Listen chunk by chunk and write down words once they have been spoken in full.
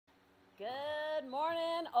Good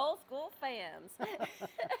morning, old school fans.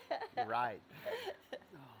 Right.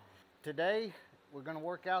 Today we're going to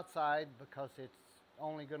work outside because it's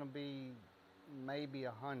only going to be maybe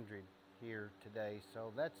 100 here today,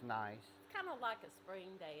 so that's nice. It's kind of like a spring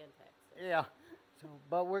day in Texas. Yeah. So,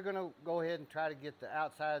 but we're going to go ahead and try to get the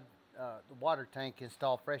outside the water tank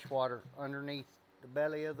installed, fresh water underneath the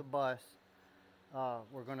belly of the bus.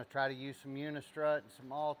 We're going to try to use some unistrut and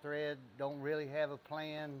some all thread. Don't really have a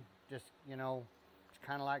plan. Just, it's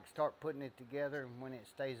kind of like start putting it together, and when it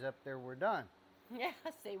stays up there, we're done. Yeah,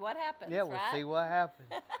 see what happens. Yeah, we'll see what happens.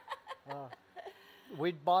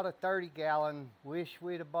 We'd bought a 30-gallon. Wish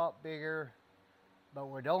we'd have bought bigger, but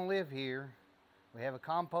we don't live here. We have a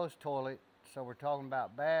compost toilet, so we're talking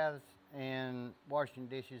about baths and washing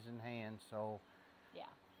dishes and hands. So,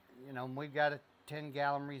 yeah, we've got a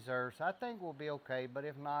 10-gallon reserve, so I think we'll be okay. But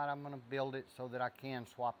if not, I'm going to build it so that I can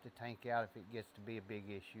swap the tank out if it gets to be a big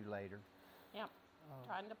issue later. Yep,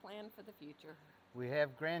 trying to plan for the future. We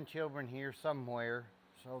have grandchildren here somewhere,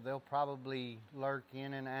 so they'll probably lurk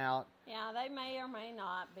in and out. Yeah, they may or may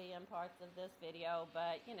not be in parts of this video,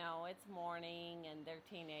 but it's morning and they're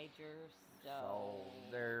teenagers, so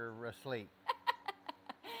they're asleep.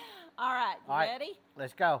 All right, All right, ready?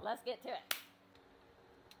 Let's go. Let's get to it.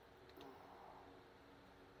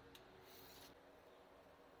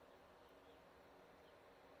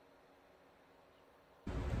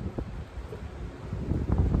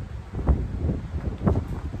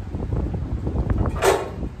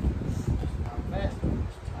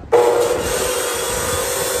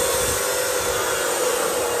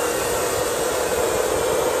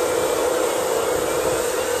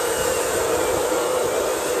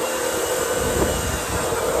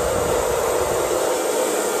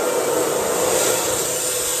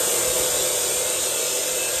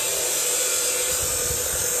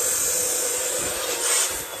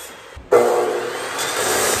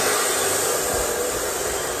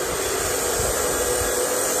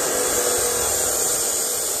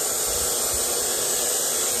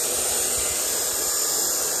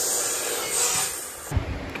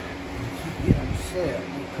 Set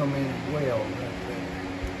will come in well right there.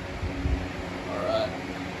 Alright.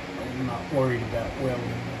 I'm not worried about welding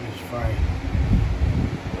this frame.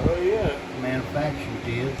 Oh yeah. The manufacturer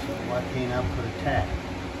did, so why can't I put a tack?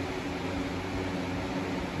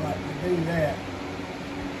 But to do that,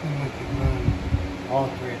 then we can run all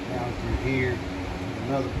thread down through here,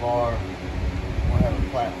 another bar, we'll have a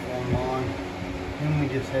platform on, then we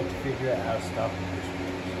just have to figure out how to stop it.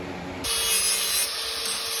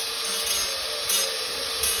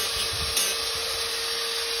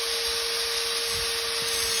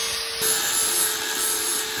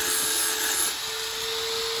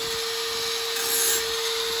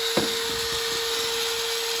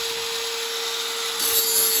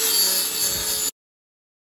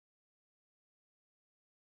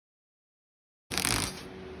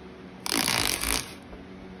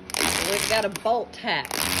 We've got a bolt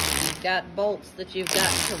hack. You've got bolts that you've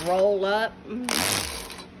got to roll up.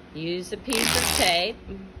 Use a piece of tape.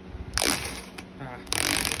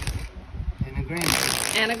 And a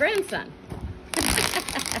grandson. And a grandson.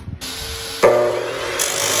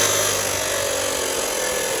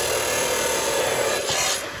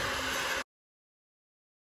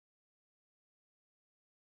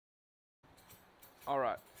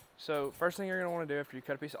 Alright, so first thing you're going to want to do after you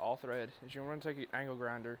cut a piece of all thread is you're going to take your angle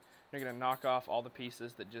grinder. You're going to knock off all the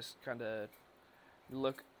pieces that just kind of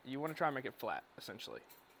look, you want to try and make it flat, essentially.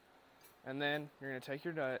 And then you're going to take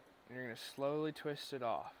your nut and you're going to slowly twist it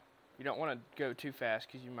off. You don't want to go too fast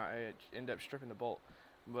because you might end up stripping the bolt.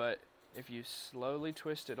 But if you slowly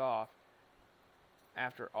twist it off,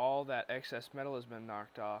 after all that excess metal has been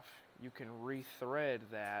knocked off, you can re-thread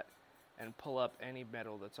that and pull up any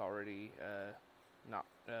metal that's already not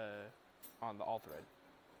on the all thread.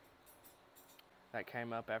 That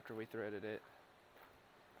came up after we threaded it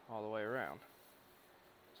all the way around.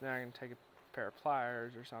 So now I can take a pair of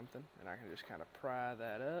pliers or something and I can just kind of pry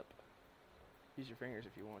that up. Use your fingers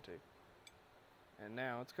if you want to. And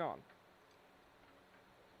now it's gone.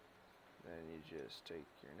 Then you just take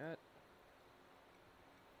your nut.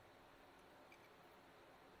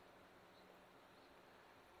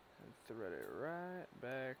 And thread it right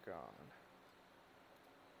back on.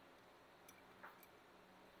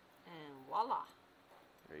 And voila.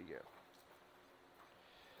 There you go.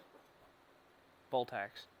 Bolt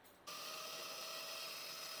hacks.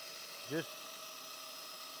 Just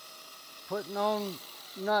putting on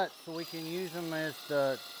nuts so we can use them as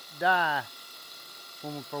the die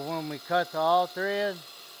for when we cut the all thread.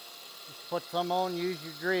 Just put some on, use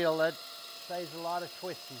your drill. That saves a lot of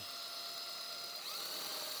twisting.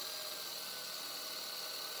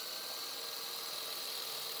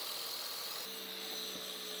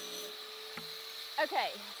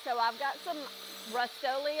 Okay, so I've got some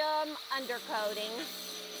Rust-Oleum undercoating,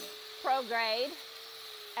 pro grade,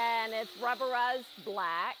 and it's rubberized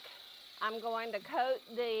black. I'm going to coat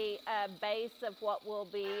the base of what will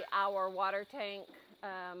be our water tank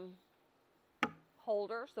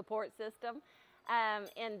holder support system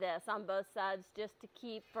in this on both sides, just to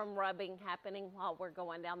keep from rubbing happening while we're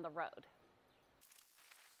going down the road.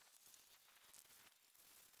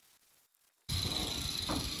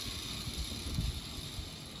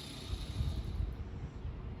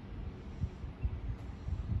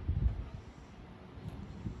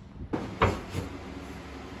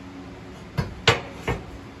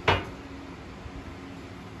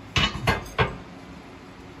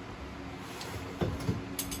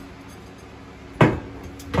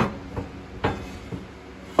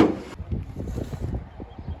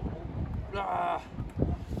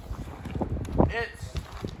 It's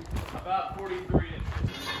about 43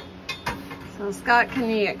 inches. So Scott, can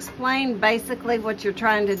you explain basically what you're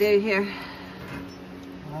trying to do here?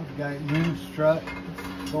 I've got unistrut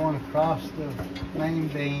going across the main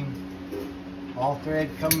beam, all thread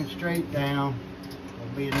coming straight down.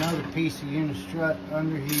 There'll be another piece of unistrut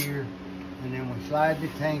under here, and then we slide the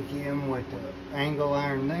tank in with the angle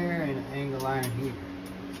iron there and the angle iron here.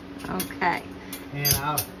 Okay. And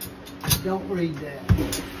I don't read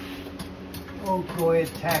that. Oh, go ahead,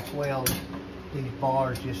 tack weld these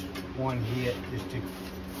bars just one hit, just to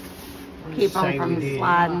Keep them say from we did it.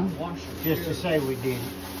 sliding. Just to say we did it.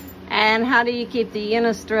 And how do you keep the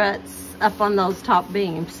unistruts up on those top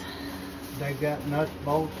beams? They got nuts,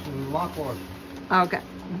 bolts, and lock orders. Okay.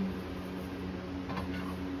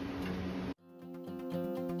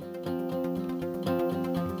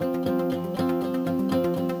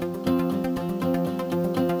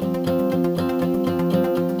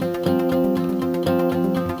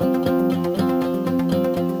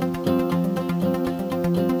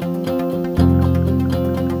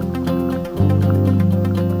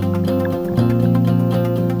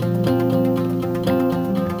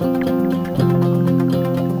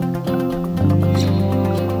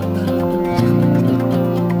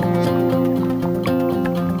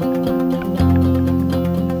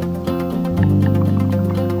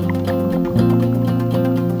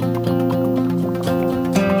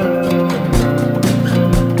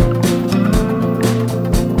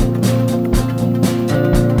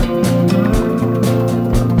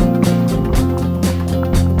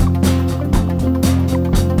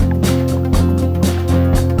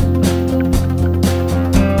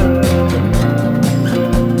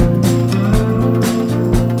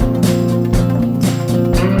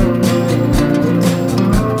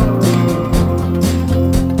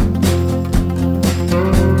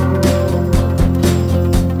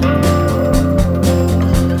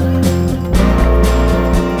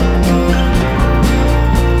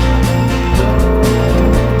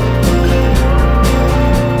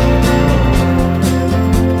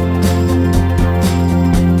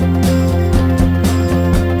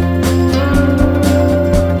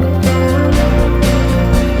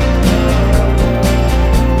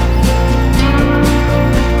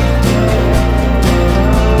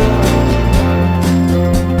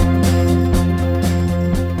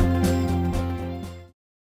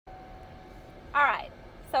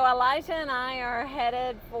 Elijah and I are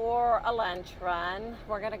headed for a lunch run.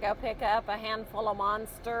 We're going to go pick up a handful of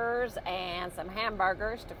monsters and some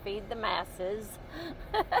hamburgers to feed the masses.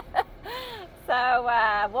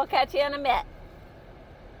 So we'll catch you in a bit.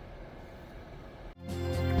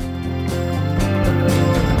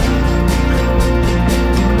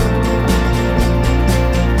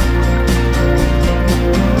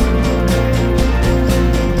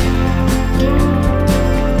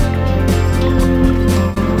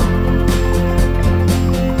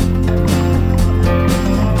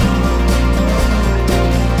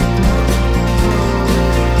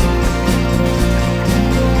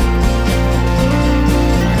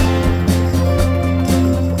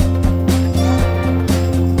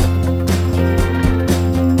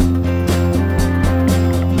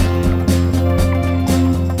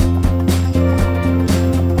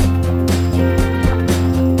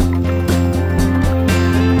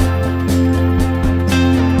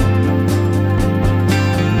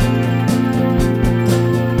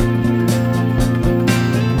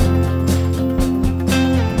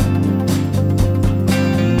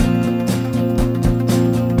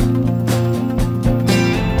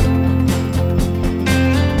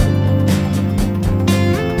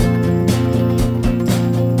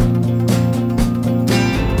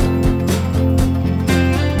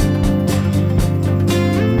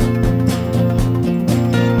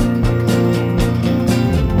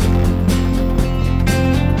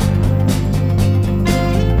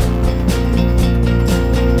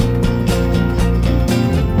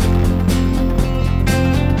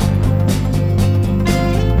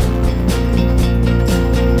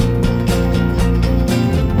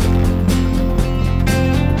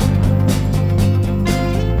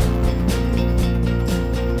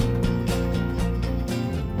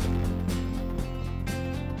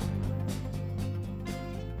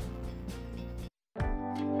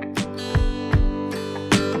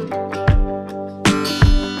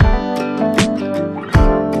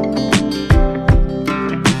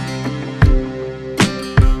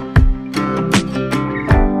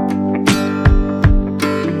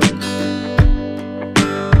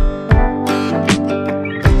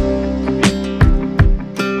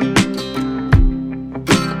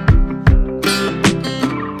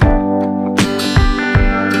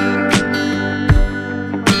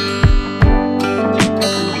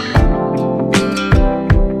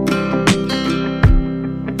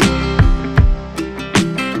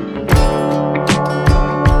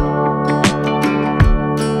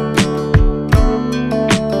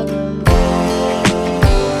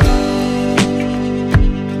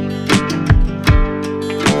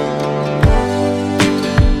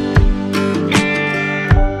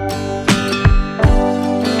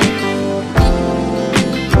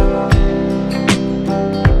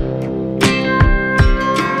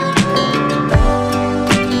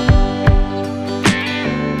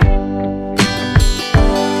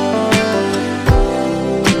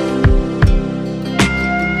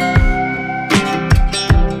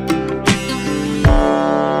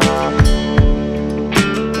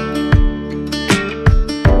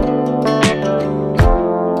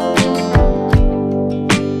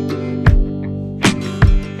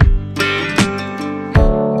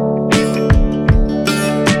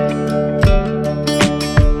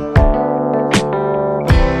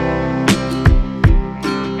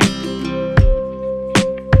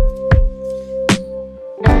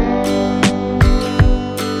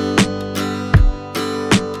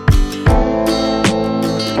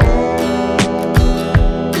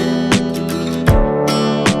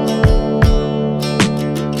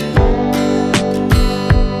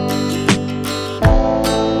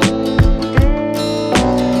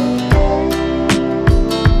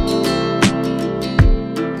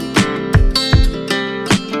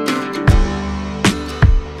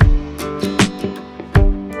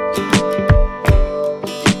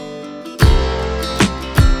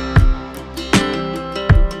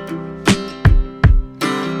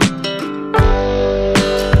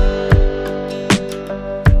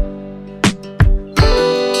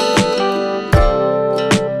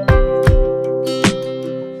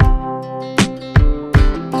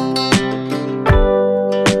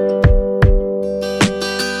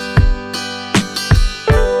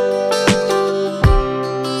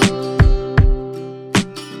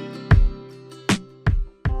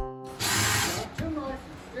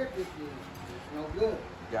 it, it's no good.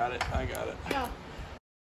 Got it. I got it.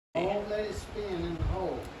 Don't let it spin in the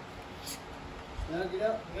hole. Snug it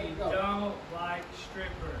up. Let We it go. don't like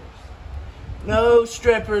strippers. No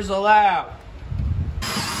strippers allowed.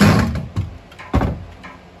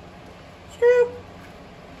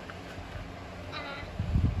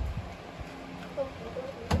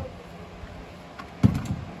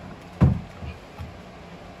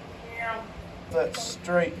 That's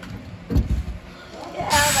straight.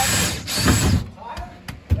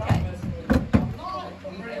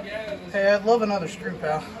 Hey, I'd love another screw,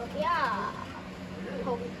 pal. Yeah.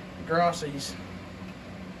 Grassies.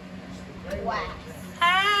 Wax.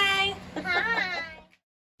 Hi! Hi.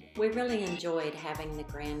 We really enjoyed having the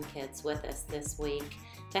grandkids with us this week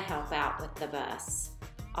to help out with the bus.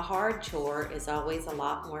 A hard chore is always a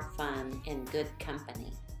lot more fun in good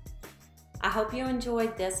company. I hope you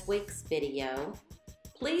enjoyed this week's video.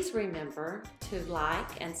 Please remember to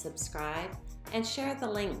like and subscribe and share the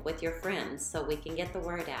link with your friends so we can get the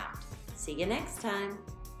word out. See you next time.